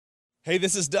Hey,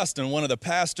 this is Dustin, one of the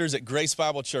pastors at Grace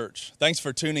Bible Church. Thanks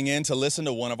for tuning in to listen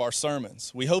to one of our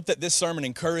sermons. We hope that this sermon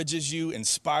encourages you,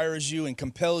 inspires you, and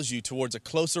compels you towards a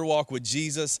closer walk with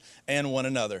Jesus and one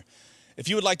another. If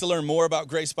you would like to learn more about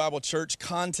Grace Bible Church,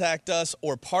 contact us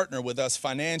or partner with us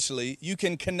financially, you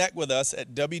can connect with us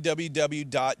at www.gbc.life.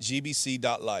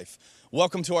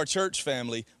 Welcome to our church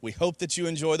family. We hope that you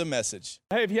enjoy the message.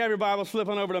 Hey, if you have your Bibles, flip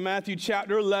on over to Matthew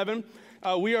chapter 11.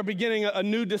 We are beginning a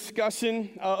new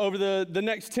discussion over the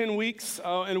next 10 weeks,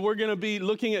 and we're going to be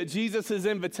looking at Jesus'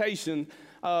 invitation,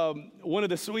 one of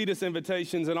the sweetest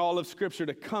invitations in all of Scripture,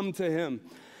 to come to him.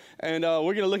 And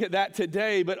we're going to look at that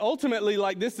today, but ultimately,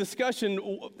 like this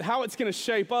discussion, how it's going to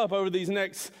shape up over these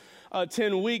next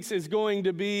 10 weeks is going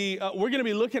to be, we're going to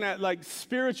be looking at like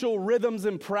spiritual rhythms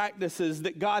and practices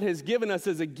that God has given us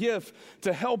as a gift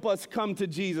to help us come to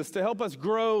Jesus, to help us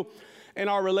grow in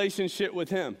our relationship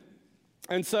with him.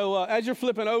 And so as you're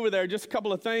flipping over there, just a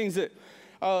couple of things that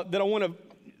I want to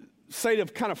say to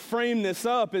kind of frame this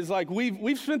up is like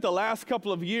we've spent the last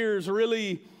couple of years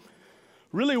really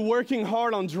working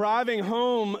hard on driving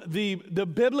home the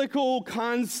biblical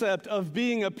concept of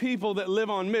being a people that live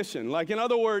on mission. Like, in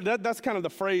other words, that's kind of the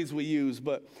phrase we use,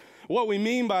 but what we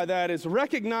mean by that is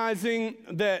recognizing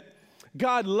that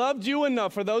God loved you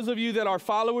enough, for those of you that are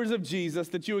followers of Jesus,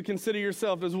 that you would consider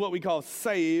yourself as what we call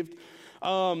saved.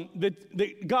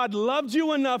 That God loved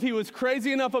you enough, he was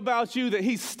crazy enough about you that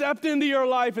he stepped into your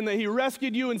life and that he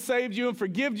rescued you and saved you and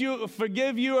forgive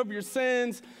you of your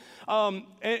sins.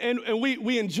 And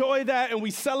we enjoy that and we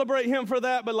celebrate him for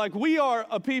that. But like, we are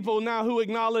a people now who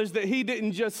acknowledge that he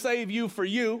didn't just save you for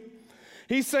you.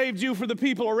 He saved you for the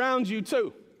people around you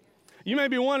too. You may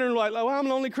be wondering like, well, I'm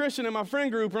the only Christian in my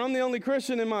friend group, or I'm the only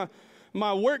Christian in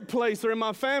my workplace or in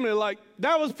my family. Like,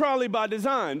 that was probably by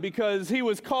design, because he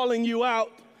was calling you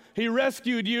out. He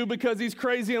rescued you because he's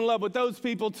crazy in love with those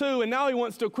people too, and now he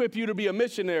wants to equip you to be a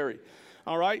missionary.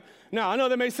 All right? Now, I know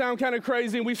that may sound kind of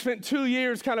crazy, and we've spent 2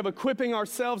 years kind of equipping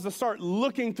ourselves to start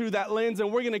looking through that lens,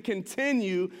 and we're going to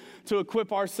continue to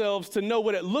equip ourselves to know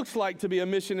what it looks like to be a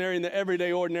missionary in the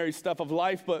everyday, ordinary stuff of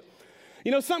life. But,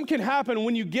 you know, something can happen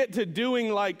when you get to doing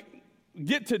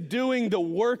the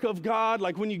work of God,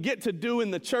 like when you get to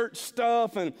doing the church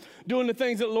stuff and doing the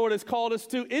things that the Lord has called us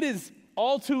to. It is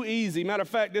all too easy. Matter of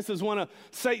fact, this is one of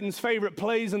Satan's favorite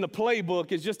plays in the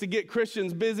playbook, is just to get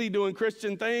Christians busy doing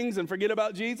Christian things and forget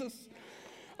about Jesus.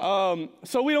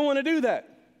 So we don't want to do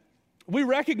that. We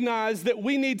recognize that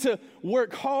we need to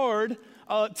work hard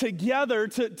together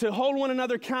to hold one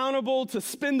another accountable, to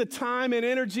spend the time and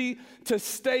energy to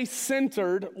stay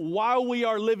centered while we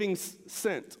are living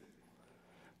sent.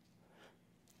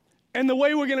 And the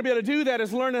way we're going to be able to do that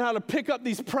is learning how to pick up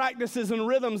these practices and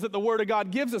rhythms that the Word of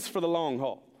God gives us for the long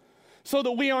haul, so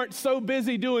that we aren't so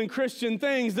busy doing Christian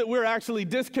things that we're actually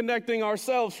disconnecting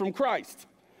ourselves from Christ.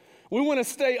 We want to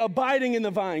stay abiding in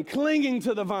the vine, clinging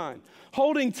to the vine,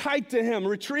 holding tight to him,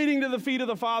 retreating to the feet of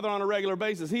the Father on a regular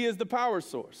basis. He is the power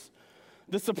source,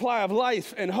 the supply of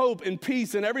life and hope and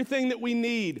peace and everything that we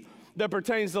need that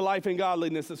pertains to life and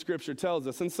godliness that Scripture tells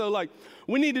us. And so, like,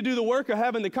 we need to do the work of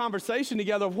having the conversation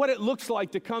together of what it looks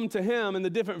like to come to him and the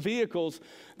different vehicles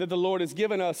that the Lord has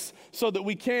given us so that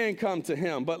we can come to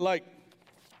him. But, like,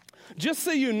 just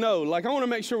so you know, like, I want to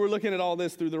make sure we're looking at all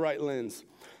this through the right lens.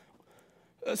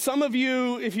 Some of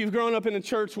you, if you've grown up in the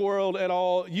church world at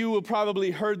all, you will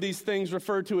probably heard these things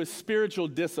referred to as spiritual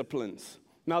disciplines.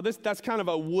 Now, that's kind of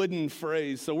a wooden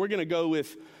phrase, so we're going to go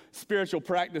with spiritual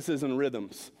practices and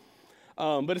rhythms.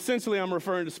 But essentially, I'm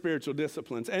referring to spiritual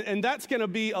disciplines. And that's going to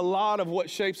be a lot of what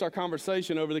shapes our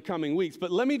conversation over the coming weeks. But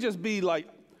let me just be like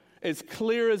as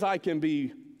clear as I can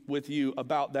be with you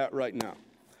about that right now.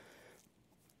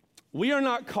 We are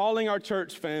not calling our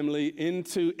church family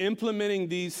into implementing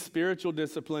these spiritual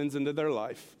disciplines into their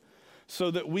life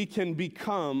so that we can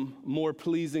become more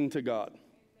pleasing to God.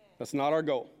 That's not our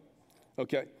goal.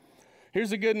 Okay.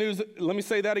 Here's the good news. Let me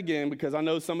say that again, because I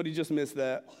know somebody just missed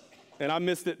that. And I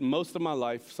missed it most of my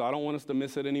life, so I don't want us to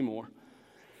miss it anymore.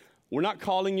 We're not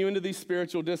calling you into these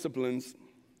spiritual disciplines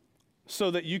so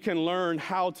that you can learn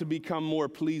how to become more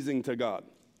pleasing to God.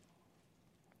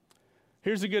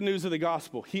 Here's the good news of the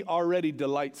gospel. He already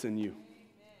delights in you.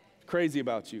 Crazy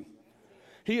about you.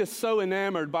 He is so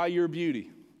enamored by your beauty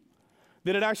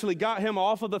that it actually got him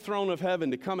off of the throne of heaven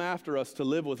to come after us, to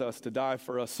live with us, to die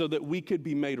for us, so that we could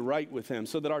be made right with him,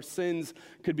 so that our sins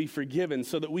could be forgiven,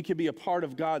 so that we could be a part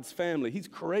of God's family. He's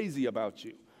crazy about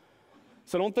you.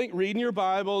 So don't think reading your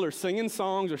Bible or singing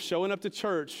songs or showing up to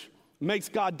church makes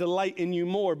God delight in you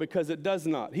more, because it does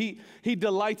not. He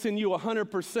delights in you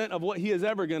 100% of what he is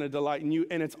ever going to delight in you,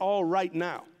 and it's all right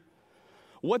now.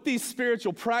 What these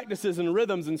spiritual practices and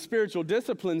rhythms and spiritual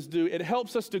disciplines do, it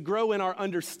helps us to grow in our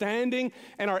understanding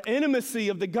and our intimacy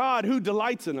of the God who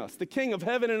delights in us, the King of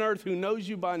heaven and earth who knows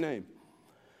you by name.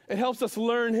 It helps us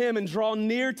learn him and draw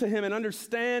near to him and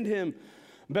understand him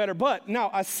better. But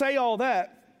now I say all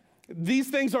that, these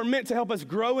things are meant to help us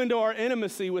grow into our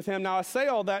intimacy with him. Now I say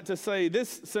all that to say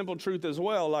this simple truth as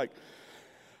well, like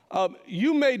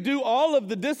you may do all of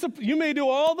the you may do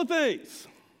all the things.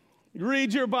 You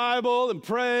read your Bible and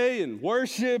pray and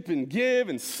worship and give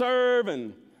and serve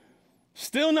and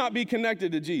still not be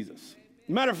connected to Jesus.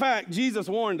 Matter of fact, Jesus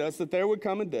warned us that there would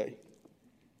come a day.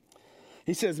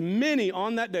 He says, many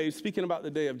on that day, speaking about the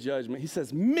day of judgment, he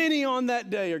says, many on that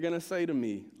day are going to say to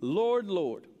me, Lord,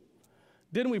 Lord,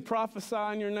 didn't we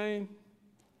prophesy in your name?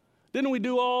 Didn't we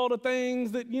do all the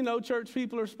things that, church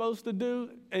people are supposed to do?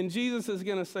 And Jesus is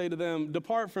going to say to them,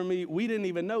 depart from me, we didn't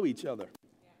even know each other.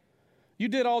 You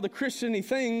did all the Christian-y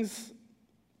things,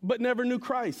 but never knew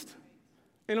Christ.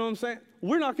 You know what I'm saying?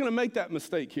 We're not going to make that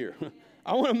mistake here.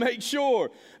 I want to make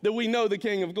sure that we know the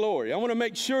King of Glory. I want to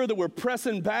make sure that we're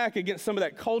pressing back against some of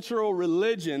that cultural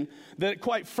religion that,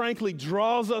 quite frankly,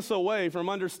 draws us away from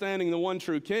understanding the one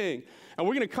true King. And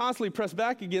we're going to constantly press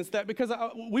back against that because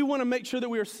we want to make sure that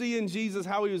we are seeing Jesus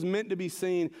how he was meant to be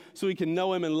seen so we can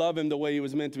know him and love him the way he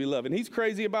was meant to be loved. And he's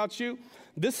crazy about you.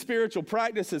 This spiritual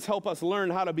practices help us learn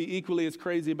how to be equally as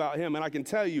crazy about him. And I can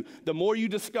tell you, the more you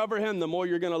discover him, the more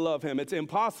you're going to love him. It's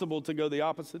impossible to go the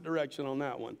opposite direction on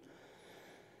that one.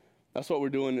 That's what we're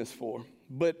doing this for.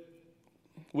 But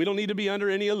we don't need to be under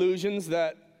any illusions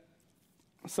that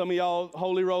some of y'all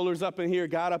holy rollers up in here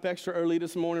got up extra early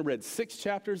this morning, read 6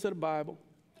 chapters of the Bible.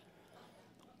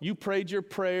 You prayed your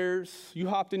prayers. You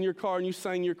hopped in your car and you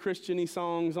sang your Christian-y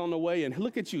songs on the way. And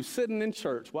look at you sitting in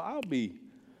church. Well,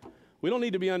 we don't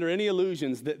need to be under any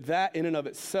illusions that in and of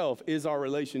itself is our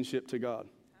relationship to God.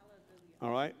 Hallelujah.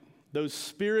 All right? Those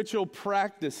spiritual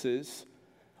practices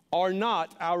are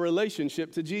not our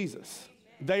relationship to Jesus.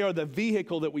 They are the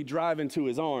vehicle that we drive into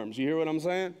his arms. You hear what I'm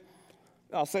saying?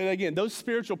 I'll say that again. Those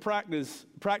spiritual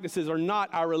practices are not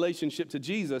our relationship to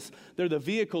Jesus. They're the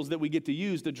vehicles that we get to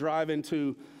use to drive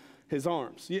into his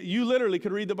arms. You literally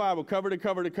could read the Bible cover to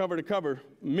cover to cover to cover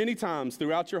many times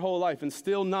throughout your whole life and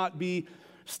still not be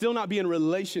in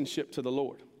relationship to the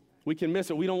Lord. We can miss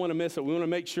it. We don't want to miss it. We want to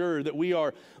make sure that we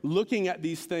are looking at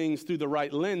these things through the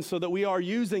right lens so that we are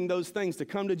using those things to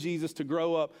come to Jesus, to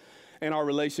grow up in our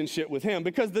relationship with him.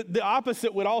 Because the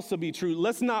opposite would also be true.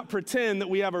 Let's not pretend that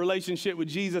we have a relationship with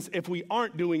Jesus if we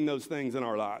aren't doing those things in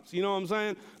our lives. You know what I'm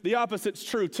saying? The opposite's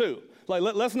true too. Like,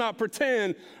 let's not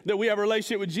pretend that we have a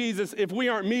relationship with Jesus if we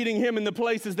aren't meeting him in the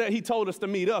places that he told us to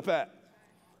meet up at.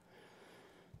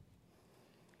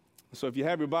 So if you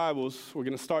have your Bibles, we're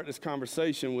going to start this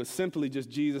conversation with simply just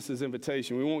Jesus'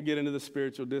 invitation. We won't get into the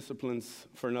spiritual disciplines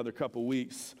for another couple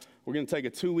weeks. We're going to take a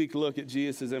 2-week look at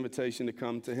Jesus' invitation to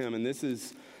come to him. And this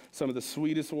is some of the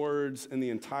sweetest words in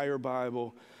the entire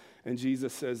Bible. And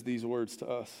Jesus says these words to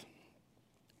us.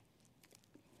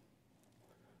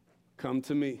 Come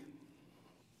to me,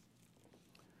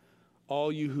 all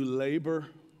you who labor.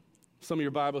 Some of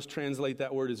your Bibles translate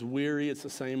that word as weary. It's the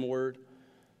same word.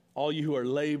 All you who are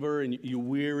labor and you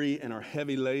weary and are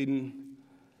heavy laden,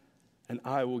 and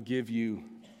I will give you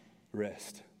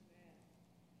rest.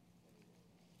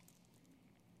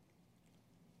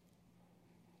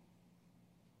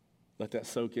 Let that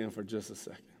soak in for just a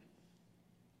second.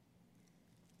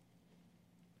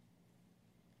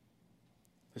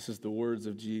 This is the words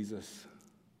of Jesus,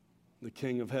 the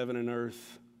King of heaven and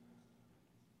earth,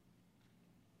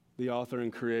 the author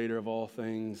and creator of all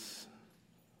things,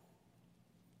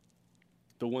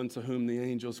 the one to whom the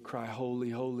angels cry,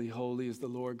 holy, holy, holy is the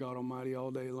Lord God Almighty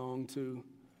all day long too.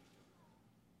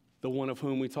 The one of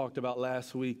whom we talked about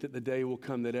last week, that the day will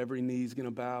come that every knee is going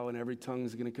to bow and every tongue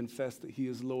is going to confess that he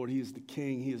is Lord. He is the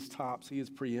King. He is tops. He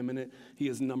is preeminent. He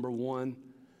is number one.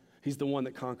 He's the one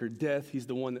that conquered death. He's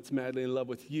the one that's madly in love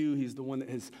with you. He's the one that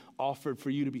has offered for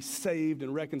you to be saved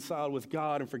and reconciled with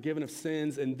God and forgiven of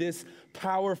sins. And this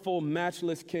powerful,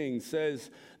 matchless King says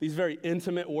these very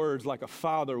intimate words like a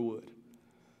father would.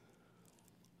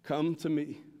 Come to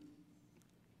me,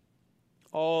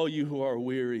 all you who are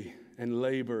weary and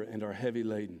labor and are heavy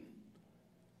laden,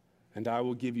 and I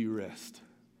will give you rest.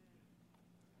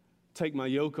 Take my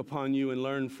yoke upon you and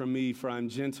learn from me, for I am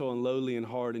gentle and lowly in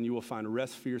heart, and you will find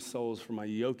rest for your souls, for my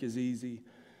yoke is easy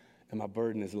and my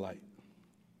burden is light.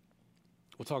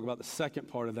 We'll talk about the second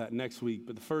part of that next week,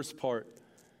 but the first part,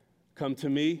 come to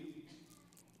me,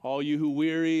 all you who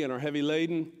weary and are heavy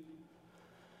laden,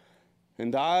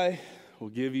 and I will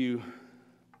give you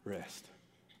rest.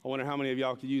 I wonder how many of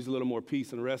y'all could use a little more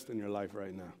peace and rest in your life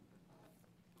right now.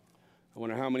 I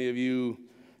wonder how many of you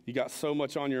got so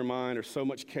much on your mind or so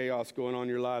much chaos going on in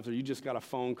your lives, or you just got a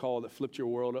phone call that flipped your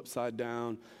world upside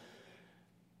down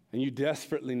and you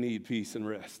desperately need peace and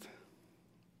rest.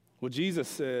 Well, Jesus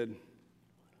said,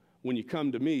 when you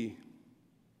come to me,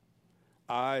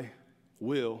 I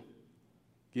will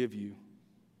give you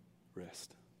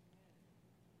rest.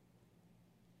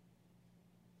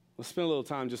 Let's spend a little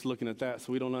time just looking at that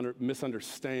so we don't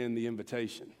misunderstand the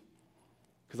invitation.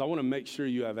 Because I want to make sure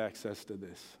you have access to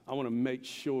this. I want to make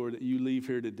sure that you leave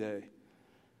here today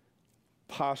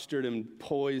postured and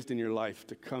poised in your life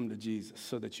to come to Jesus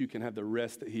so that you can have the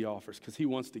rest that he offers, because he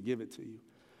wants to give it to you.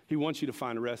 He wants you to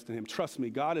find rest in him. Trust me,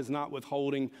 God is not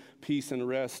withholding peace and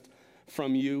rest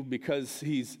from you because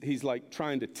he's like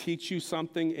trying to teach you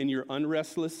something in your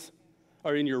unrestless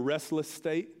or in your restless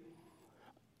state.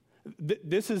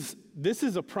 This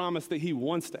is a promise that he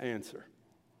wants to answer.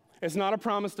 It's not a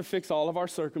promise to fix all of our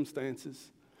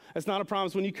circumstances. It's not a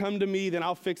promise when you come to me, then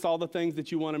I'll fix all the things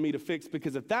that you wanted me to fix.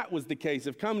 Because if that was the case,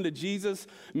 if coming to Jesus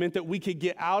meant that we could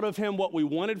get out of him what we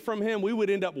wanted from him, we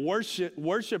would end up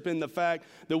worshiping the fact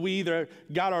that we either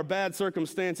got our bad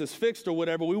circumstances fixed or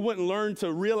whatever. We wouldn't learn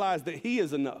to realize that he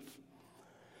is enough.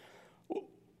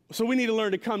 So we need to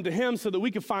learn to come to him so that we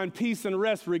can find peace and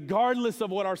rest regardless of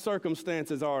what our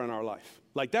circumstances are in our life.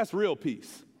 Like, that's real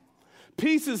peace.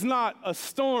 Peace is not a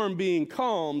storm being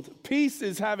calmed. Peace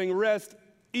is having rest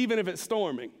even if it's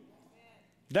storming.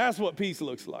 That's what peace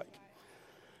looks like.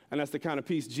 And that's the kind of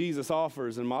peace Jesus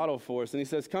offers and models for us. And he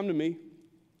says, come to me.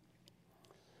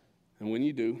 And when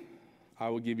you do, I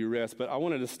will give you rest. But I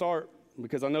wanted to start,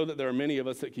 because I know that there are many of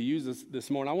us that could use this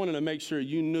morning. I wanted to make sure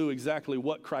you knew exactly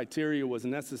what criteria was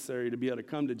necessary to be able to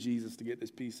come to Jesus to get this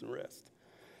peace and rest.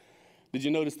 Did you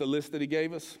notice the list that he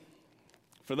gave us?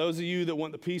 For those of you that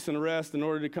want the peace and rest in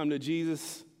order to come to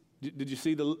Jesus, did you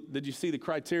see the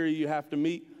criteria you have to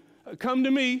meet? Come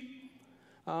to me.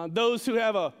 Those who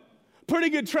have a pretty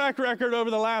good track record over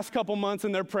the last couple months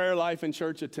in their prayer life and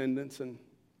church attendance and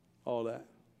all that.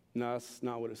 No, that's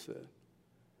not what it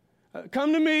said.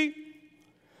 Come to me.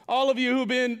 All of you who've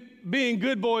been being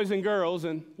good boys and girls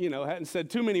and, hadn't said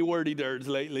too many wordy dirds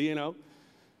lately,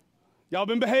 Y'all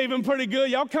been behaving pretty good.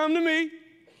 Y'all come to me.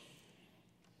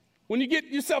 When you get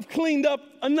yourself cleaned up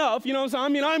enough, you know what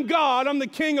I'm saying? I'm God. I'm the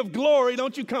King of glory.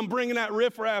 Don't you come bringing that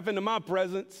riffraff into my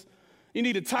presence. You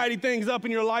need to tidy things up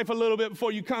in your life a little bit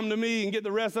before you come to me and get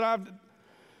the rest that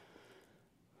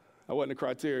That wasn't the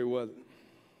criteria, was it?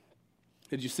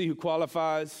 Did you see who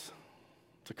qualifies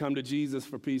to come to Jesus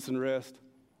for peace and rest?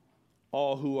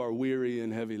 All who are weary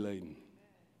and heavy laden.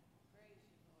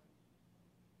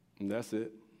 And that's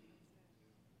it.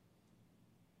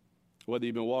 Whether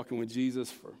you've been walking with Jesus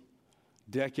for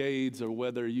decades or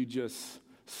whether you just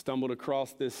stumbled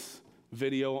across this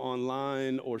video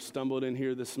online or stumbled in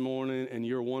here this morning and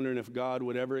you're wondering if God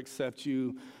would ever accept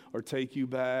you or take you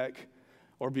back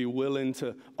or be willing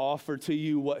to offer to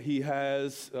you what he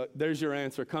has, there's your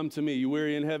answer. Come to me. You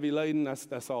weary and heavy laden?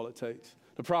 That's all it takes.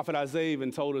 The prophet Isaiah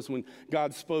even told us when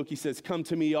God spoke, he says, come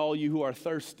to me, all you who are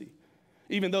thirsty.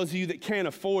 Even those of you that can't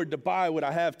afford to buy what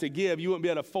I have to give, you wouldn't be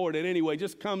able to afford it anyway.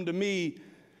 Just come to me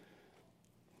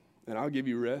and I'll give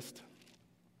you rest.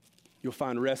 You'll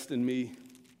find rest in me.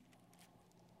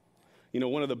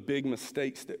 One of the big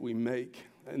mistakes that we make,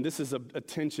 and this is a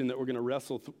tension that we're going to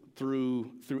wrestle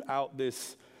throughout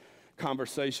this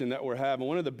conversation that we're having.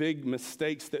 One of the big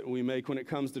mistakes that we make when it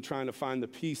comes to trying to find the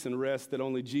peace and rest that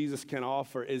only Jesus can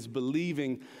offer is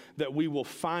believing that we will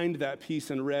find that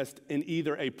peace and rest in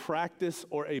either a practice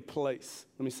or a place.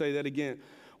 Let me say that again.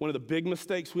 One of the big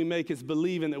mistakes we make is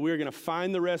believing that we're going to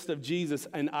find the rest of Jesus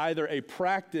in either a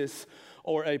practice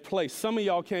or a place. Some of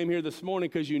y'all came here this morning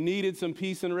because you needed some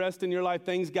peace and rest in your life.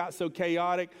 Things got so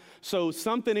chaotic. So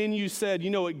something in you said,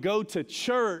 go to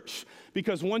church,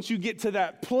 because once you get to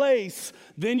that place,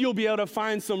 then you'll be able to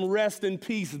find some rest and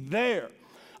peace there.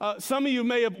 Some of you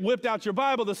may have whipped out your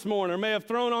Bible this morning or may have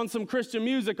thrown on some Christian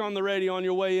music on the radio on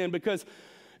your way in because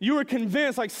you were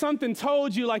convinced, like something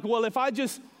told you, like, well, if I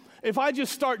just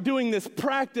start doing this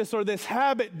practice or this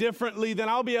habit differently, then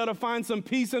I'll be able to find some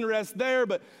peace and rest there.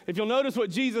 But if you'll notice what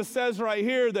Jesus says right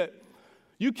here, that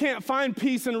you can't find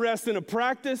peace and rest in a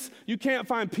practice. You can't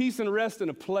find peace and rest in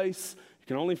a place. You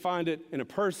can only find it in a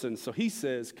person. So he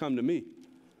says, come to me.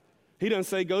 He doesn't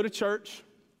say go to church.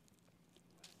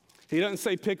 He doesn't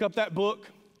say pick up that book.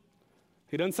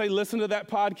 He doesn't say listen to that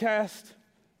podcast.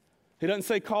 He doesn't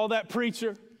say call that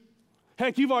preacher.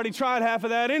 Heck, you've already tried half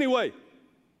of that anyway.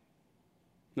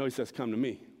 No, he says, come to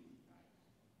me.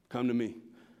 Come to me.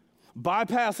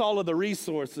 Bypass all of the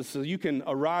resources so you can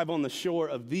arrive on the shore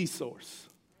of the source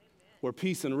where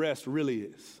peace and rest really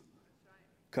is.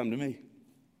 come to me.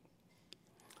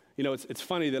 You know, it's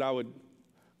funny that I would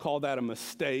call that a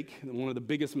mistake. One of the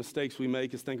biggest mistakes we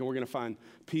make is thinking we're going to find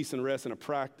peace and rest in a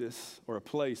practice or a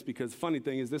place, because the funny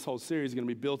thing is this whole series is going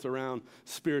to be built around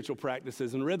spiritual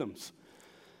practices and rhythms.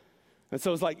 And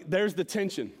so it's like there's the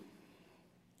tension.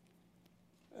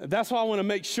 That's why I want to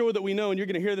make sure that we know, and you're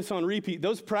going to hear this on repeat,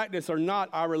 those practices are not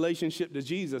our relationship to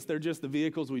Jesus. They're just the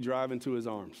vehicles we drive into his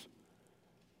arms.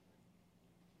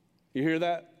 You hear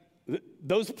that?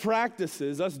 Those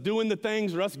practices, us doing the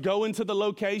things or us going to the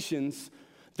locations,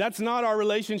 that's not our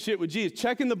relationship with Jesus.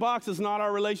 Checking the box is not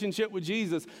our relationship with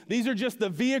Jesus. These are just the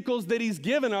vehicles that he's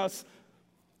given us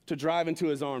to drive into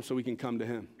his arms so we can come to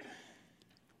him.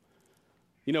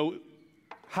 You know,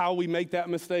 how we make that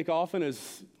mistake often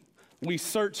is we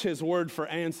search his word for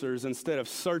answers instead of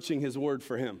searching his word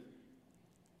for him.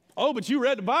 Oh, but you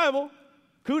read the Bible.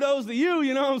 Kudos to you,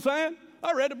 you know what I'm saying?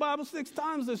 I read the Bible 6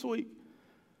 times this week.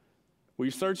 Were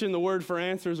you searching the word for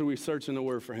answers, or were you searching the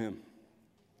word for him?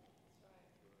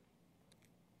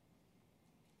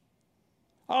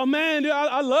 Oh, man, dude,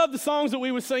 I love the songs that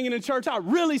we were singing in church. I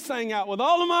really sang out with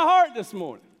all of my heart this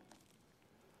morning.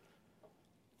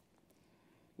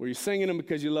 Were you singing them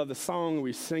because you love the song, or were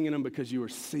you singing them because you were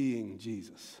seeing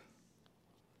Jesus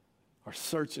or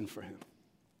searching for him?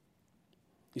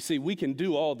 You see, we can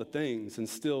do all the things and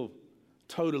still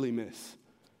totally miss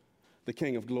the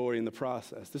King of Glory in the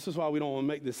process. This is why we don't want to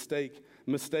make this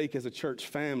mistake as a church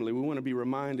family. We want to be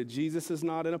reminded Jesus is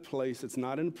not in a place, it's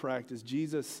not in a practice.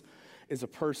 Jesus is a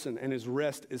person, and his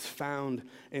rest is found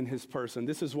in his person.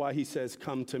 This is why he says,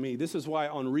 come to me. This is why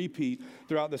on repeat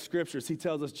throughout the scriptures, he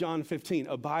tells us, John 15,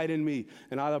 abide in me,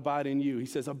 and I'll abide in you. He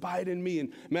says, abide in me.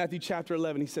 In Matthew chapter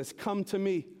 11, he says, come to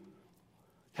me.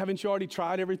 Haven't you already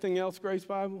tried everything else, Grace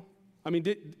Bible? I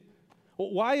mean,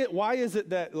 why is it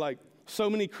that, like, so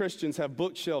many Christians have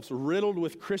bookshelves riddled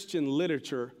with Christian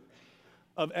literature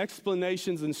of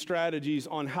explanations and strategies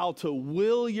on how to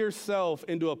will yourself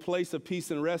into a place of peace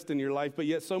and rest in your life, but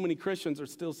yet so many Christians are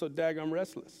still so daggum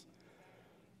restless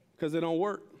because they don't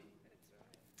work?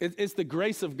 It's the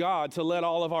grace of God to let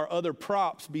all of our other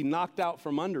props be knocked out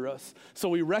from under us so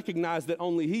we recognize that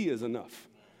only he is enough.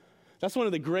 That's one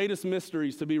of the greatest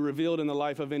mysteries to be revealed in the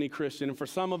life of any Christian, and for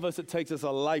some of us, it takes us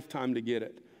a lifetime to get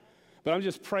it. But I'm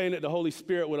just praying that the Holy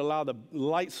Spirit would allow the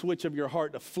light switch of your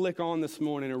heart to flick on this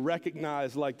morning and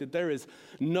recognize like that there is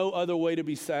no other way to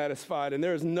be satisfied, and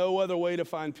there is no other way to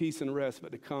find peace and rest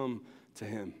but to come to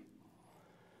him.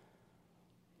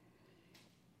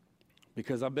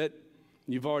 Because I bet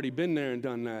you've already been there and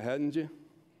done that, hadn't you?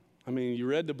 I mean, you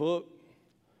read the book,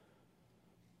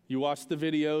 you watched the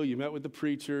video, you met with the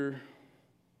preacher,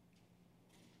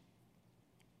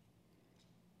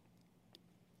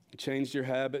 you changed your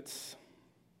habits,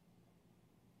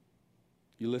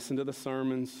 you listened to the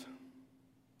sermons,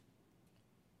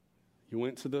 you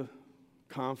went to the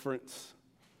conference,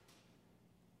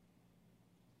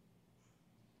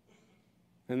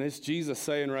 and it's Jesus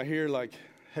saying right here, like,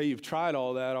 hey, you've tried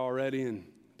all that already and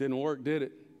didn't work, did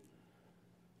it?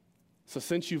 So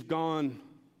since you've gone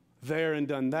there and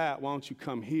done that, why don't you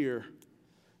come here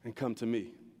and come to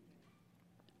me?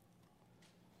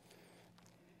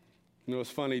 You know,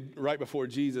 it's funny, right before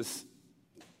Jesus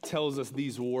tells us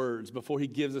these words, before he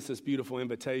gives us this beautiful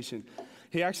invitation,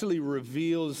 he actually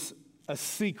reveals a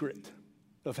secret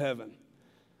of heaven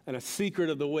and a secret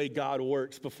of the way God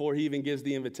works before he even gives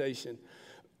the invitation.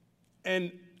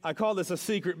 And I call this a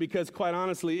secret because, quite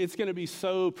honestly, it's going to be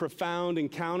so profound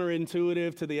and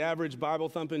counterintuitive to the average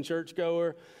Bible-thumping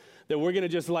churchgoer that we're going to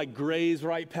just like graze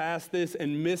right past this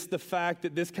and miss the fact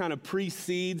that this kind of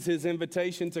precedes his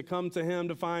invitation to come to him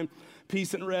to find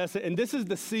peace and rest. And this is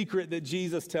the secret that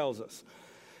Jesus tells us.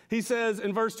 He says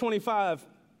in verse 25,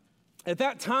 at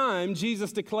that time,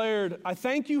 Jesus declared, I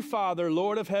thank you, Father,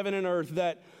 Lord of heaven and earth,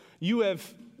 that you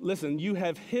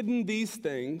have hidden these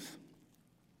things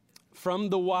from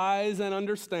the wise and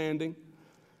understanding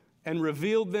and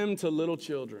revealed them to little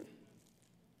children.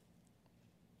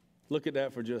 Look at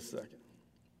that for just a second.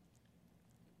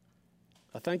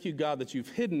 I thank you, God, that you've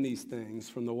hidden these things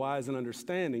from the wise and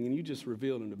understanding, and you just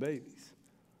revealed them to babies.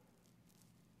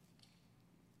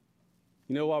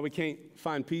 You know why we can't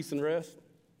find peace and rest,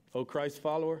 oh Christ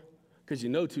follower? Because you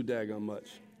know too daggone much.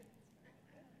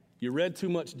 You read too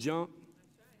much junk.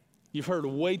 You've heard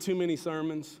way too many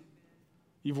sermons.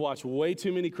 You've watched way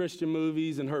too many Christian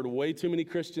movies and heard way too many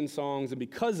Christian songs, and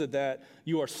because of that,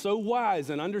 you are so wise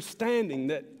and understanding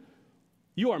that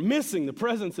you are missing the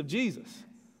presence of Jesus.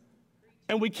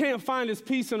 And we can't find his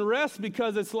peace and rest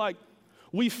because it's like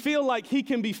we feel like he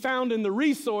can be found in the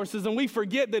resources and we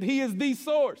forget that he is the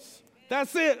source.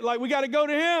 That's it. Like we got to go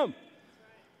to him.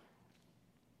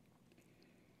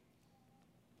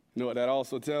 You know what that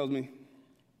also tells me?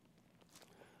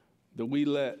 That we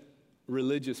let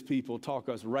religious people talk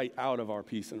us right out of our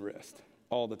peace and rest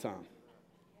all the time.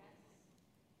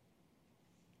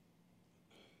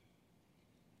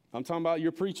 I'm talking about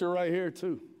your preacher right here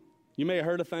too. You may have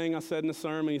heard a thing I said in the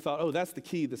sermon. You thought, oh, that's the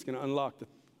key that's going to unlock the...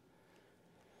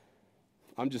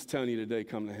 I'm just telling you today,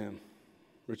 come to him.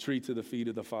 Retreat to the feet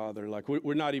of the Father. Like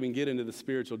we're not even getting to the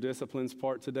spiritual disciplines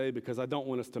part today because I don't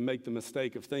want us to make the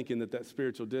mistake of thinking that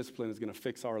spiritual discipline is going to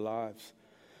fix our lives.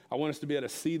 I want us to be able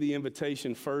to see the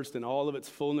invitation first in all of its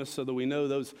fullness so that we know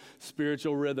those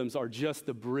spiritual rhythms are just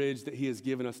the bridge that he has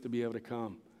given us to be able to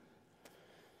come.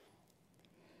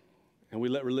 And we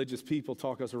let religious people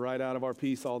talk us right out of our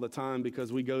peace all the time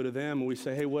because we go to them and we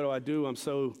say, hey, what do I do?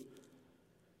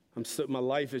 My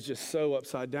life is just so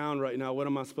upside down right now. What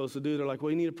am I supposed to do? They're like,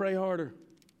 well, you need to pray harder.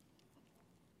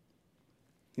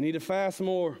 You need to fast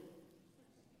more.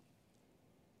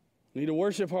 You need to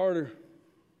worship harder.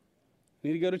 You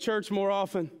need to go to church more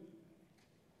often.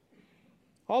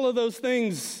 All of those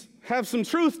things have some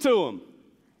truth to them.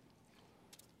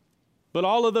 But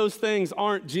all of those things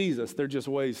aren't Jesus. They're just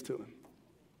ways to him.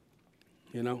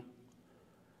 You know?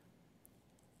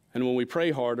 And when we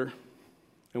pray harder,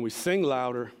 and we sing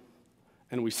louder,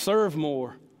 and we serve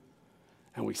more,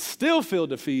 and we still feel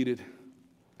defeated,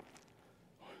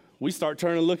 we start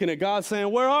turning looking at God saying,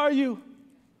 where are you?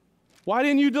 Why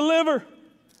didn't you deliver?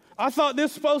 I thought this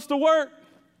was supposed to work.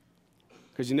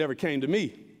 Because you never came to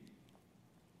me.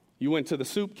 You went to the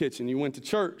soup kitchen. You went to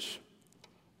church.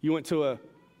 You went to a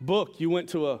book. You went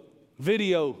to a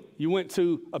video. You went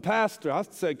to a pastor. I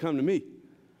said, come to me.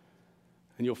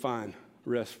 And you'll find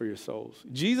rest for your souls.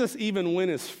 Jesus even went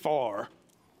as far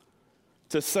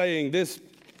to saying this.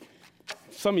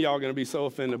 Some of y'all are going to be so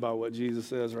offended by what Jesus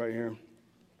says right here.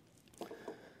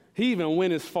 He even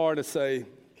went as far to say,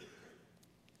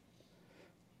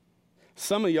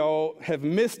 some of y'all have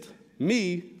missed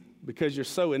me because you're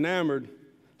so enamored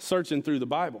searching through the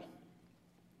Bible.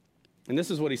 And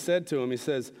this is what he said to him. He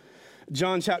says,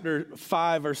 John chapter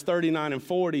 5, verse 39 and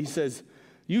 40, he says,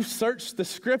 you searched the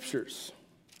scriptures.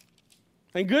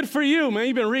 And good for you, man.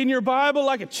 You've been reading your Bible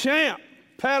like a champ.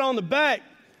 Pat on the back.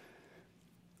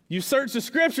 You search the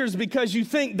scriptures because you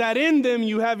think that in them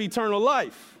you have eternal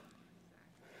life.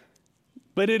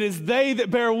 But it is they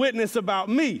that bear witness about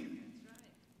me.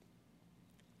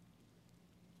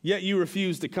 Yet you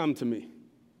refuse to come to me.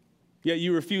 Yet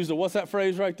you refuse to, what's that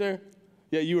phrase right there?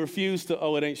 Yet you refuse to,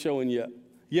 oh, it ain't showing yet.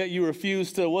 Yet you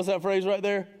refuse to, what's that phrase right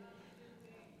there?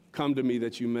 Come to me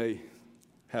that you may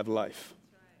have life.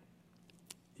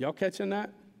 Y'all catching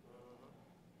that?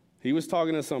 He was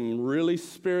talking to some really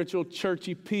spiritual,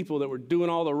 churchy people that were doing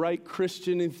all the right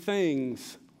Christian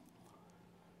things.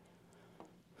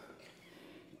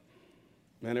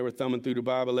 Man, they were thumbing through the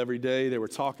Bible every day. They were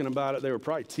talking about it. They were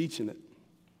probably teaching it.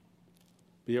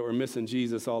 But yet we're missing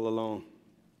Jesus all along.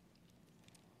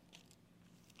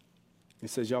 He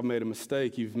says, y'all made a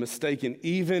mistake. You've mistaken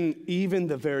even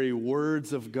the very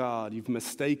words of God. You've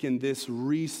mistaken this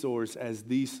resource as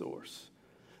the source.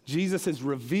 Jesus is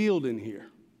revealed in here.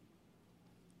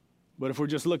 But if we're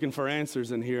just looking for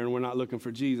answers in here and we're not looking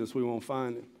for Jesus, we won't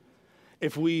find him.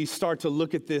 If we start to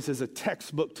look at this as a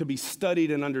textbook to be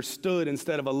studied and understood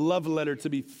instead of a love letter to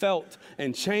be felt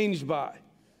and changed by,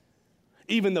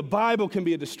 even the Bible can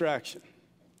be a distraction.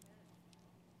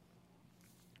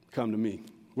 Come to me.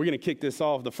 We're going to kick this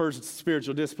off. The first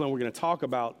spiritual discipline we're going to talk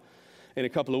about in a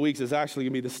couple of weeks is actually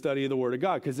going to be the study of the Word of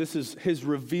God, because this is his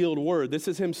revealed Word. This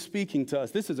is him speaking to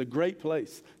us. This is a great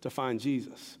place to find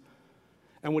Jesus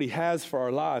and what he has for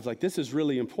our lives. Like, this is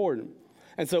really important.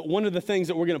 And so one of the things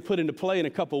that we're going to put into play in a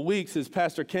couple of weeks is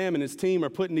Pastor Cam and his team are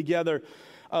putting together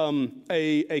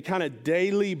a kind of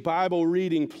daily Bible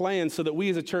reading plan so that we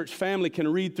as a church family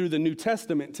can read through the New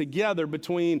Testament together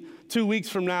between 2 weeks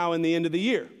from now and the end of the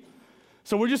year.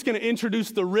 So we're just going to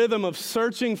introduce the rhythm of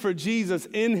searching for Jesus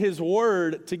in his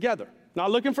word together.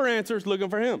 Not looking for answers, looking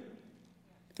for him.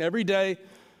 Every day,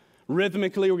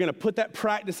 rhythmically, we're going to put that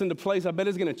practice into place. I bet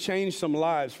it's going to change some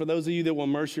lives for those of you that will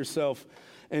immerse yourself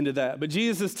into that. But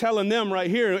Jesus is telling them right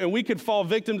here, and we could fall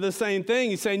victim to the same thing.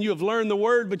 He's saying, you have learned the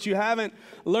word, but you haven't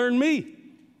learned me.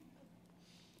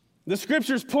 The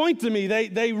scriptures point to me.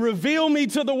 They reveal me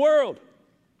to the world.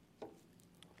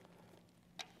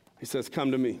 He says,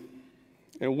 come to me.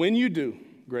 And when you do,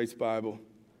 Grace Bible,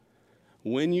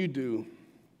 when you do,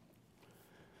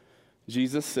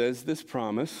 Jesus says this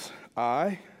promise,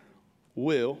 I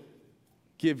will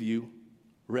give you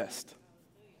rest.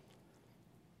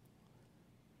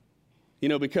 You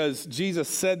know, because Jesus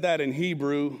said that in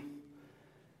Hebrew,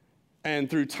 and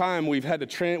through time we've had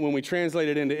to, when we translate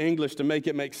it into English to make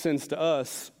it make sense to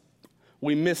us,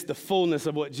 we miss the fullness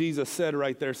of what Jesus said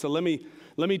right there. So let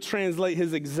me translate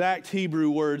his exact Hebrew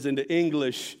words into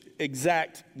English,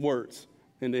 exact words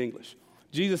into English.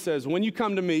 Jesus says, when you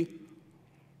come to me,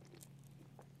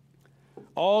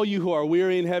 all you who are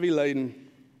weary and heavy laden,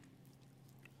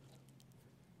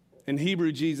 in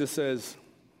Hebrew, Jesus says,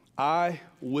 I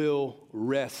will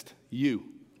rest you.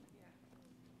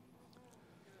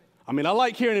 I mean, I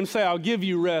like hearing him say, I'll give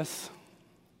you rest.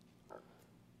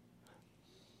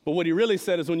 But what he really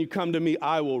said is, when you come to me,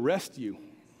 I will rest you.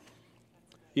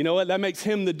 You know what? That makes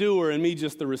him the doer and me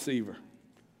just the receiver.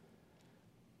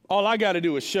 All I got to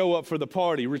do is show up for the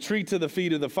party, retreat to the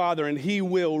feet of the Father, and he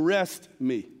will rest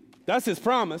me. That's his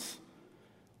promise.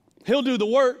 He'll do the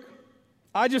work.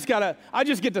 I just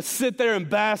get to sit there and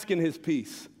bask in his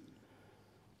peace.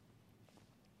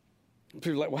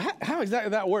 People are like, well, how exactly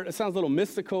that work? It sounds a little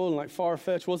mystical and like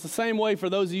far-fetched. Well, it's the same way for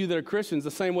those of you that are Christians,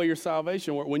 the same way your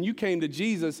salvation worked. When you came to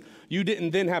Jesus, you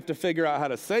didn't then have to figure out how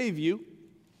to save you.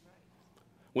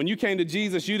 When you came to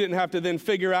Jesus, you didn't have to then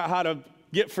figure out how to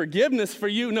get forgiveness for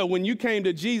you. No, when you came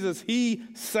to Jesus, he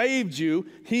saved you.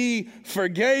 He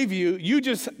forgave you. You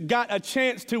just got a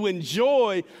chance to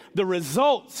enjoy the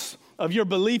results of your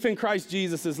belief in Christ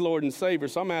Jesus as Lord and Savior.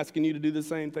 So I'm asking you to do the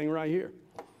same thing right here.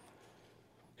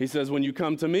 He says, when you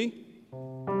come to me,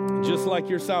 just like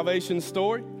your salvation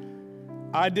story,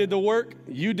 I did the work,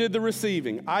 you did the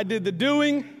receiving. I did the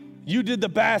doing, you did the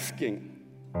basking.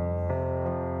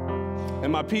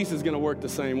 And my peace is going to work the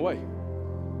same way.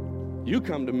 You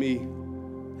come to me,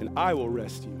 and I will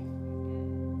rest you.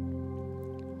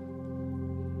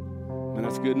 And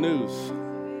that's good news.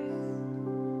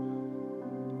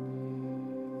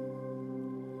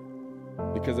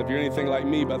 Because if you're anything like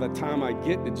me, by the time I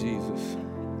get to Jesus,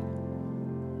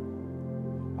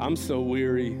 I'm so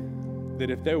weary that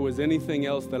if there was anything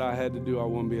else that I had to do, I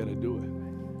wouldn't be able to do it.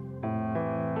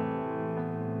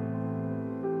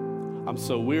 I'm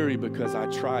so weary because I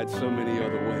tried so many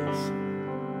other ways.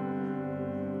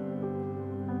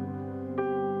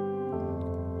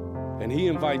 And he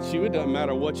invites you. It doesn't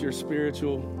matter what your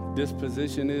spiritual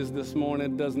disposition is this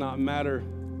morning. It does not matter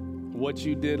what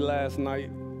you did last night.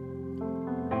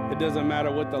 It doesn't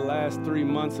matter what the last 3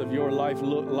 months of your life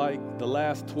looked like, the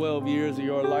last 12 years of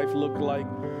your life looked like.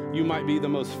 You might be the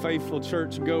most faithful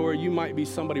church goer. You might be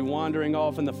somebody wandering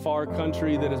off in the far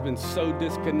country that has been so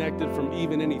disconnected from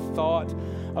even any thought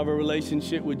of a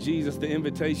relationship with Jesus. The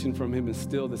invitation from him is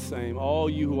still the same. All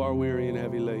you who are weary and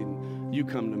heavy laden, you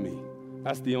come to me.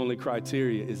 That's the only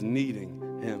criteria, is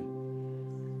needing him.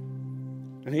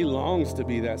 And he longs to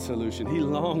be that solution. He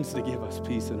longs to give us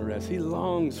peace and rest. He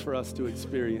longs for us to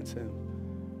experience him.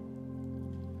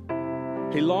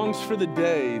 He longs for the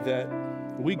day that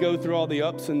we go through all the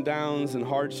ups and downs and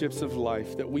hardships of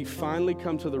life, that we finally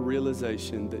come to the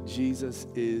realization that Jesus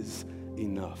is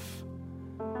enough.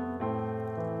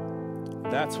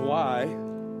 That's why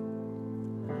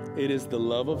it is the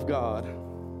love of God.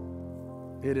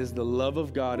 It is the love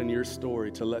of God in your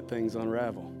story to let things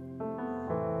unravel.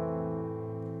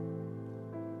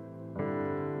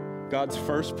 God's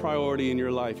first priority in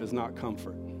your life is not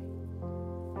comfort.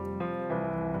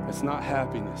 It's not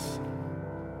happiness.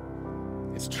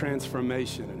 It's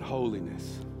transformation and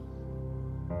holiness.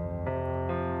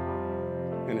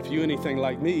 And if you're anything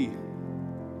like me,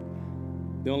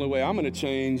 the only way I'm going to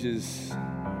change is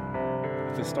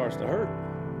if it starts to hurt.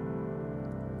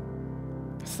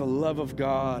 It's the love of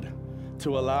God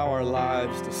to allow our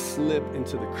lives to slip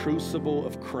into the crucible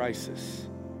of crisis.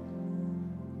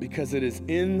 Because it is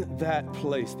in that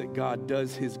place that God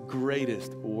does his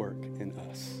greatest work in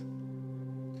us.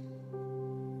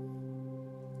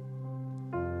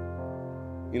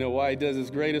 You know why he does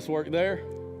his greatest work there?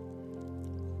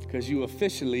 Because you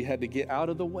officially had to get out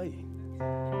of the way.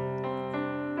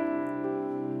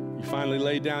 You finally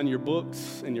laid down your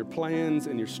books and your plans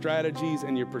and your strategies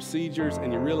and your procedures,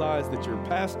 and you realize that your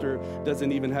pastor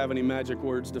doesn't even have any magic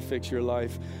words to fix your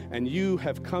life, and you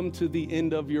have come to the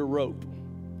end of your rope,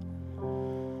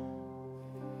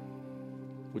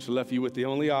 which left you with the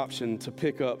only option to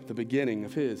pick up the beginning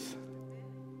of his.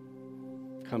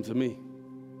 Come to me.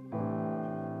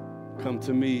 Come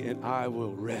to me, and I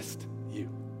will rest you.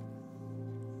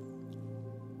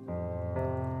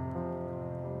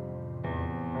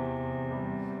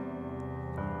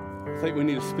 I think we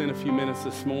need to spend a few minutes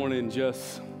this morning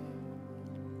just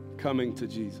coming to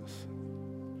Jesus.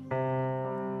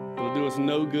 It'll do us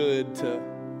no good to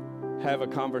have a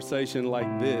conversation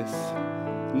like this,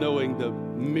 knowing the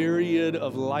myriad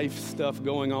of life stuff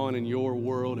going on in your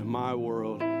world and my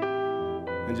world,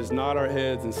 and just nod our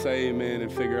heads and say amen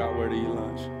and figure out where to eat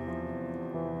lunch.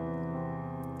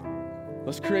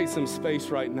 Let's create some space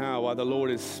right now while the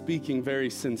Lord is speaking very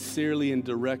sincerely and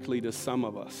directly to some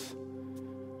of us.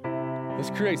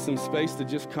 Let's create some space to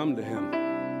just come to Him.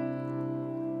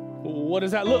 What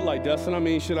does that look like, Dustin? I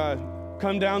mean, should I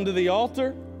come down to the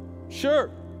altar? Sure.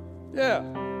 Yeah.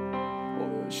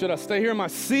 Should I stay here in my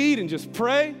seat and just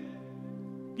pray?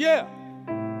 Yeah.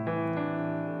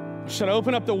 Should I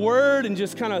open up the Word and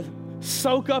just kind of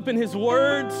soak up in His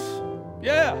words?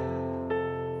 Yeah.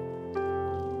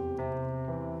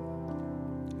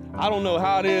 I don't know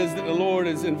how it is that the Lord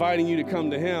is inviting you to come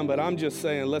to Him, but I'm just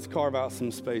saying, let's carve out some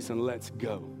space and let's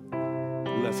go.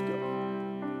 Let's go.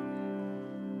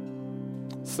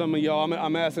 Some of y'all,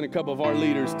 I'm asking a couple of our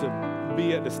leaders to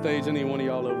be at the stage. Any one of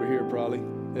y'all over here, probably.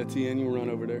 Etienne, you run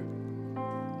over there.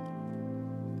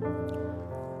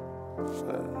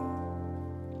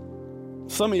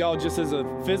 Some of y'all, just as a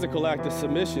physical act of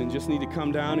submission, just need to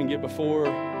come down and get before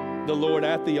the Lord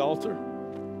at the altar.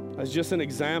 As just an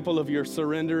example of your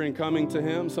surrender and coming to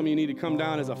Him. Some of you need to come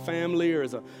down as a family or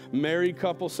as a married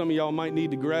couple. Some of y'all might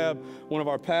need to grab one of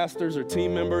our pastors or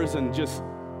team members and just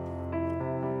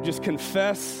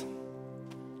confess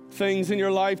things in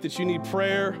your life that you need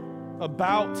prayer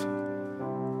about,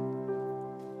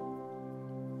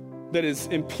 that is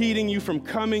impeding you from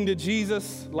coming to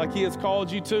Jesus like He has called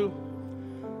you to.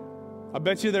 I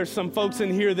bet you there's some folks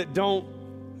in here that don't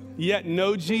yet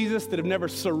know Jesus, that have never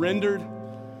surrendered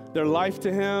their life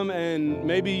to Him, and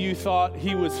maybe you thought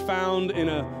He was found in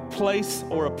a place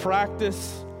or a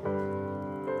practice.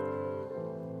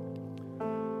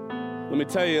 Let me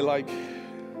tell you, like,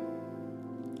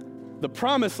 the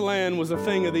promised land was a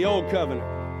thing of the old covenant.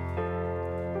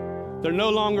 There no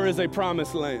longer is a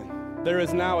promised land. There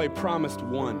is now a promised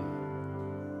one,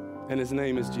 and His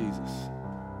name is Jesus.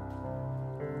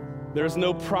 There is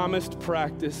no promised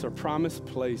practice or promised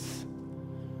place.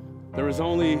 There is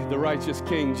only the righteous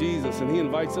King, Jesus, and He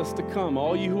invites us to come.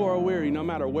 All you who are weary, no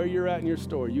matter where you're at in your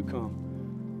story, you come.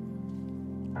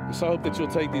 And so I hope that you'll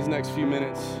take these next few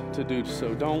minutes to do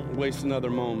so. Don't waste another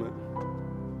moment.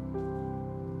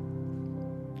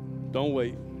 Don't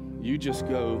wait. You just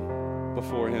go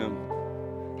before Him,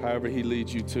 however He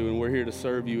leads you to, and we're here to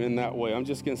serve you in that way. I'm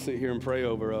just going to sit here and pray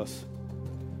over us.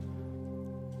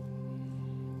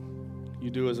 You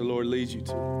do as the Lord leads you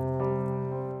to.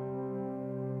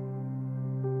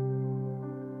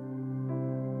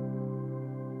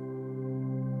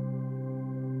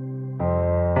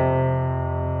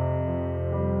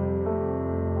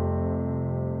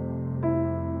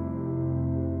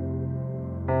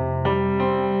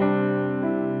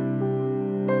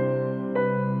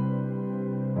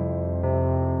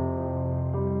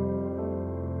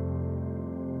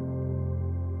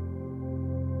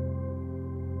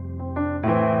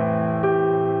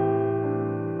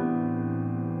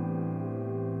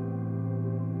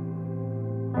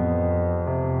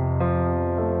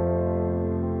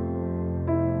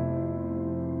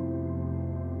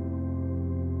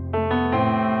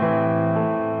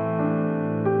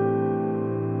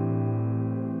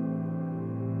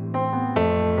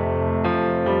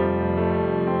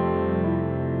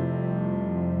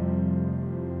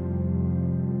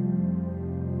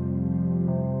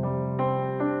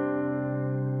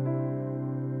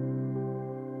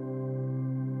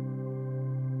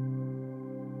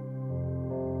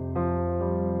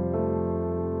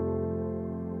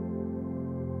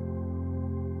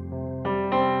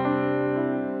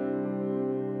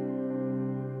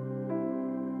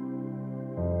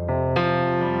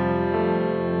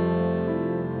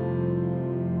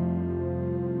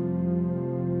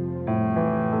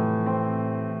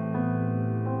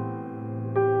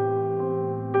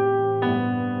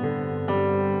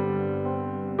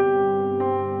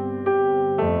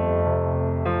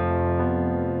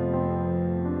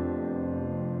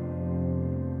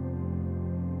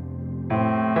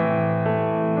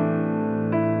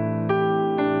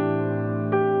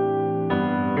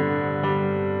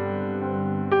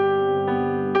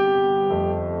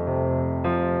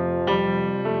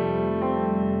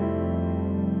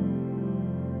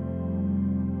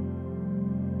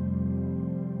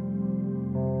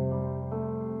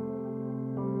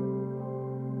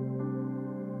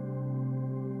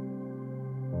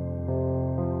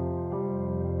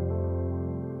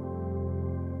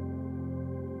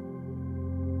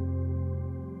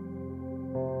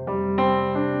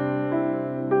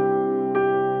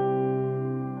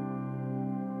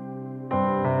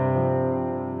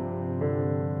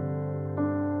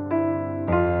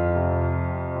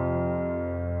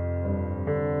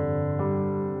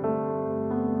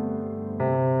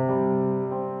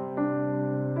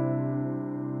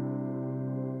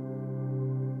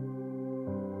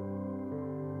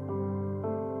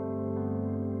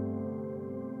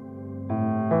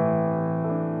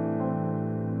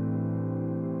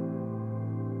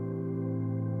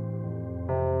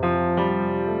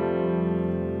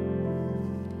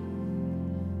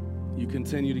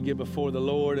 continue to get before the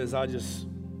Lord as I just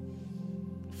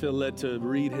feel led to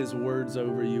read his words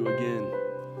over you again.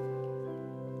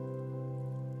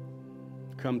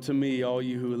 Come to me, all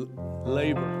you who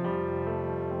labor,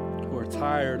 who are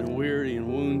tired and weary and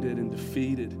wounded and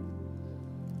defeated.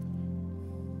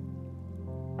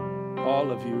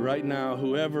 All of you right now,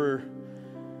 whoever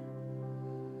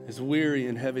is weary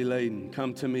and heavy laden,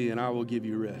 come to me and I will give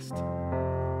you rest.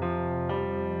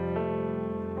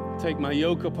 Take my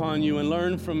yoke upon you and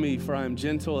learn from me, for I am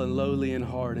gentle and lowly in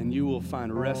heart, and you will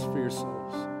find rest for your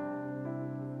souls.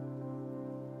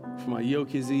 For my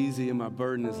yoke is easy and my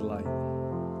burden is light.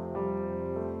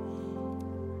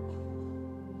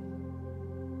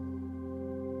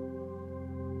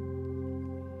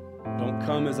 Don't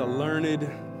come as a learned,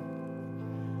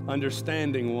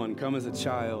 understanding one. Come as a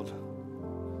child.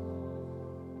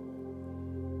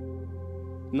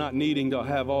 Not needing to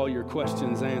have all your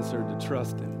questions answered, to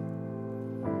trust him.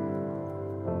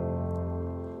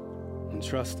 And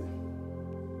trust him.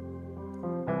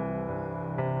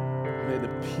 May the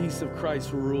peace of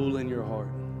Christ rule in your heart.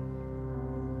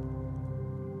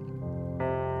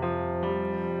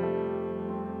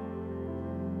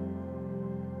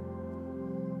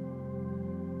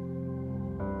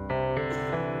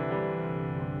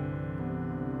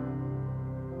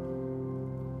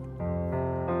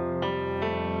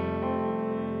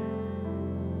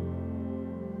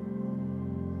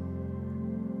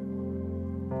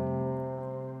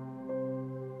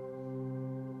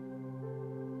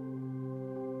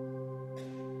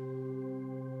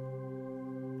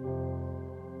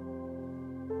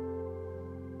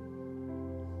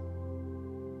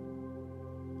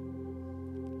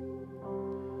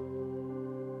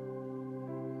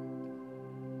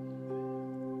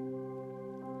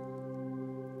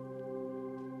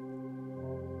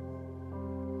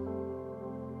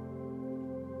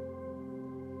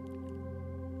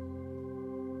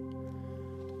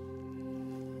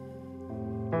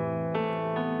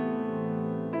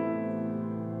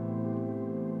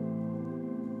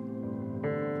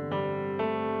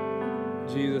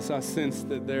 Jesus, I sense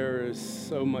that there is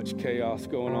so much chaos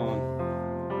going on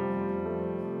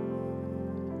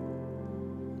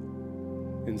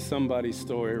in somebody's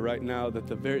story right now, that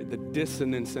the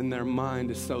dissonance in their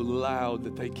mind is so loud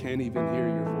that they can't even hear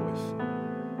your voice.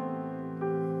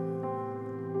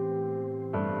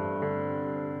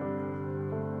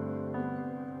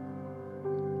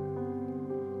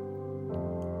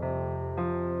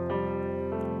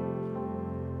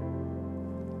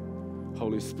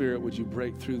 Holy Spirit, would you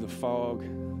break through the fog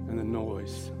and the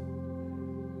noise?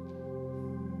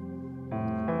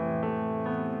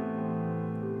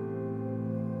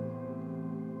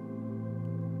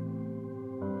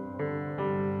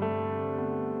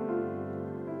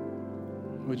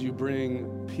 Would you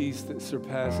bring peace that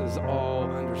surpasses all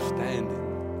understanding?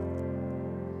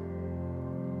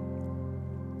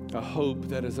 A hope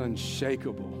that is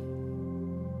unshakable.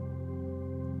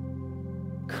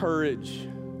 Courage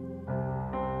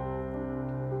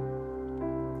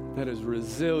that is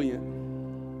resilient.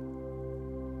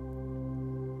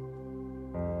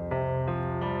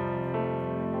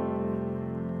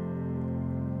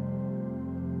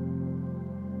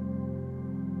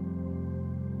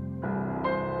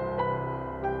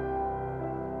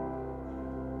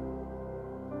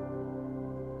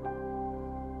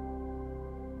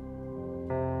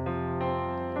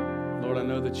 Lord, I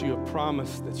know that you have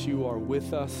promised that you are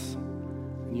with us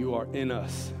and you are in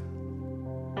us.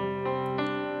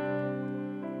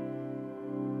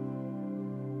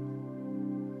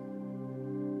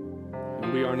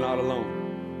 We are not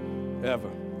alone, ever.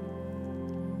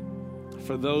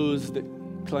 For those that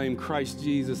claim Christ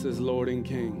Jesus as Lord and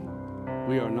King,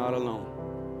 we are not alone.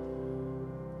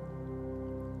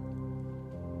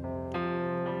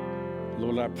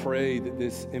 Lord, I pray that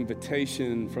this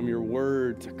invitation from your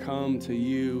word to come to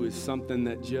you is something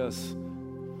that just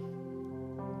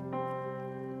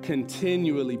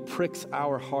continually pricks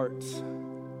our hearts.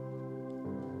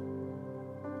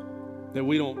 That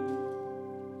we don't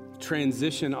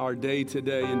transition our day to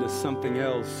day into something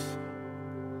else.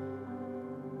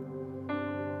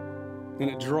 And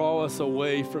it draw us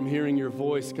away from hearing your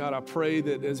voice. God, I pray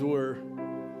that as we're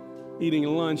eating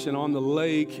lunch and on the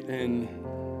lake and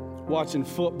watching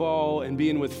football and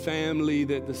being with family,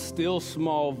 that the still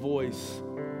small voice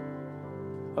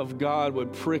of God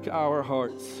would prick our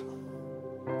hearts.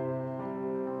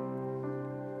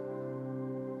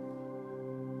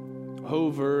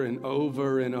 Over and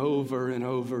over and over and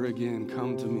over again,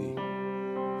 come to me.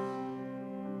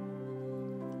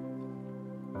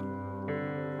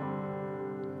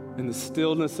 In the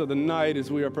stillness of the night,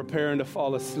 as we are preparing to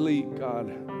fall asleep, God,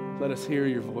 Let us hear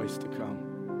your voice to come.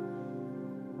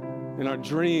 In our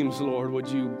dreams, Lord, would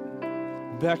you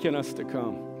beckon us to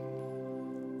come?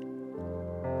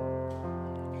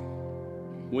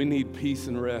 We need peace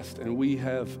and rest, and we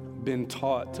have been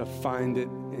taught to find it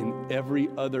in every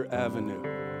other avenue,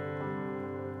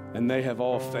 and they have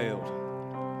all failed.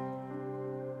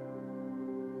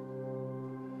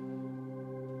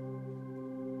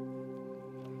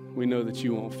 We know that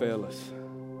you won't fail us.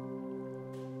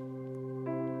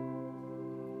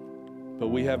 But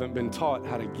we haven't been taught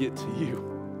how to get to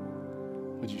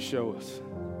you. Would you show us?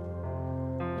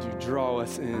 Would you draw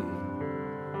us in?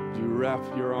 Would you wrap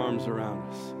your arms around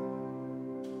us?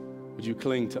 Would you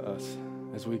cling to us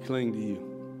as we cling to you?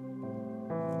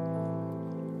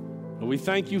 And we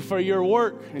thank you for your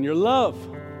work and your love.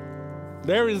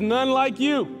 There is none like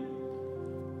you.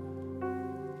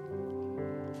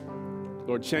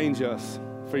 Lord, change us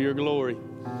for your glory.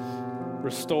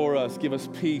 Restore us. Give us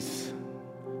peace.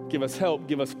 Give us help.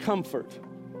 Give us comfort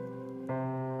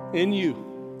in you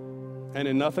and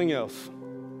in nothing else.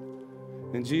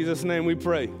 In Jesus' name we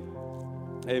pray.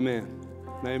 Amen.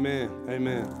 Amen.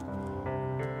 Amen.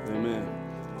 Amen.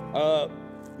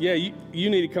 You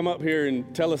need to come up here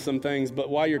and tell us some things, but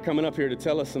while you're coming up here to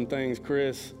tell us some things,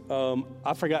 Chris,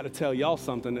 I forgot to tell y'all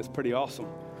something that's pretty awesome.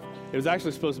 It was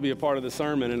actually supposed to be a part of the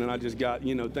sermon, and then I just got,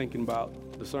 thinking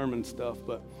about the sermon stuff.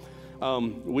 But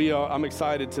I'm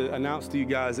excited to announce to you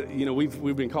guys that,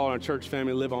 we've been calling our church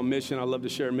family Live on Mission. I love to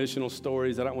share missional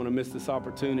stories. I don't want to miss this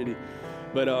opportunity.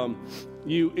 But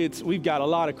we've got a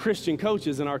lot of Christian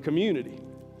coaches in our community,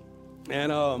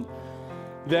 and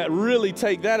that really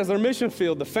take that as their mission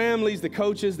field. The families, the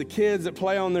coaches, the kids that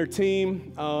play on their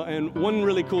team. And one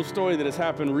really cool story that has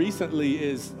happened recently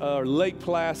is Lake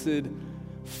Placid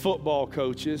football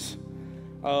coaches,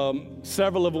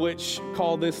 several of which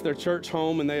call this their church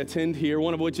home, and they attend here.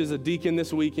 One of which is a deacon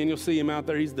this weekend. You'll see him out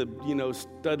there. He's the,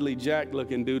 studly Jack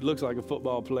looking dude, looks like a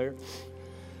football player.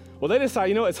 Well, they decide,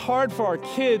 it's hard for our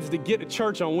kids to get to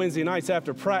church on Wednesday nights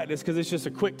after practice because it's just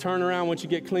a quick turnaround once you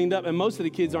get cleaned up, and most of the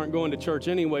kids aren't going to church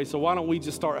anyway, so why don't we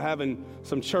just start having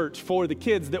some church for the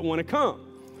kids that want to come?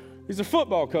 These are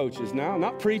football coaches now,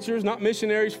 not preachers, not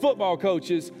missionaries, football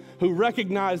coaches who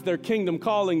recognize their kingdom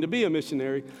calling to be a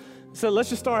missionary. So let's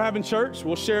just start having church.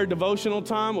 We'll share devotional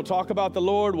time. We'll talk about the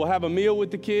Lord. We'll have a meal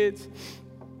with the kids.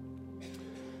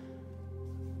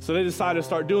 So they decided to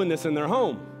start doing this in their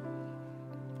home.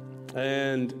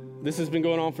 And this has been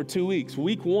going on for 2 weeks.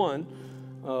 Week 1,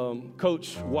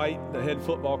 Coach White, the head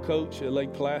football coach at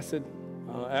Lake Placid,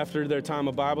 after their time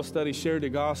of Bible study, shared the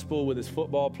gospel with his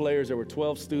football players. There were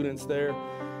 12 students there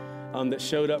that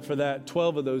showed up for that.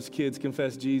 12 of those kids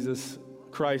confessed Jesus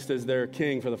Christ as their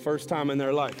king for the first time in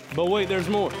their life. But wait, there's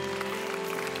more.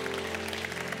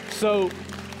 So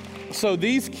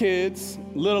these kids,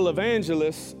 little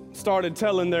evangelists, started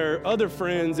telling their other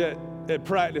friends at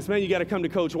practice, man, you got to come to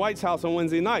Coach White's house on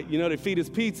Wednesday night. They feed us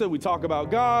pizza. We talk about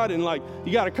God, and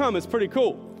you got to come. It's pretty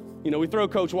cool. We throw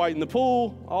Coach White in the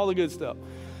pool, all the good stuff.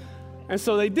 And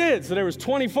so they did. So there was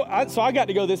 24. So I got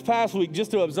to go this past week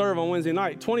just to observe on Wednesday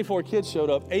night. 24 kids showed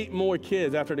up. 8 more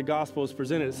kids after the gospel was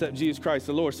presented accept Jesus Christ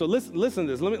the Lord. So listen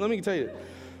to this. Let me tell you.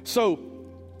 So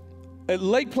at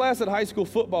Lake Placid High School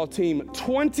football team,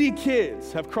 20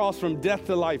 kids have crossed from death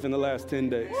to life in the last 10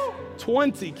 days.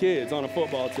 20 kids on a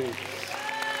football team.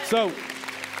 So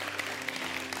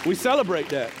we celebrate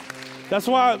that. That's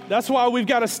why we've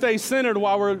got to stay centered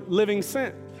while we're living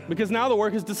sent. Because now the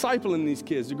work is discipling these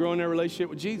kids to grow in their relationship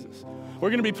with Jesus. We're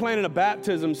going to be planning a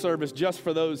baptism service just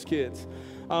for those kids.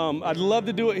 I'd love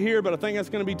to do it here, but I think that's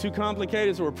going to be too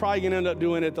complicated, so we're probably going to end up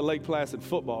doing it at the Lake Placid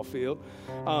football field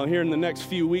here in the next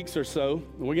few weeks or so.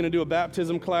 We're going to do a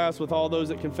baptism class with all those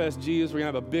that confess Jesus. We're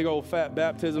going to have a big old fat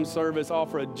baptism service,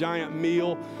 offer a giant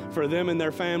meal for them and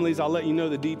their families. I'll let you know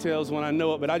the details when I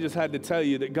know it, but I just had to tell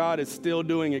you that God is still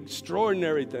doing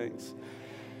extraordinary things.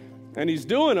 And he's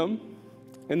doing them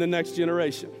in the next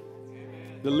generation,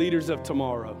 the leaders of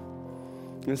tomorrow.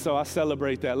 And so I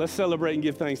celebrate that. Let's celebrate and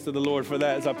give thanks to the Lord for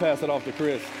that as I pass it off to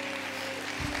Chris.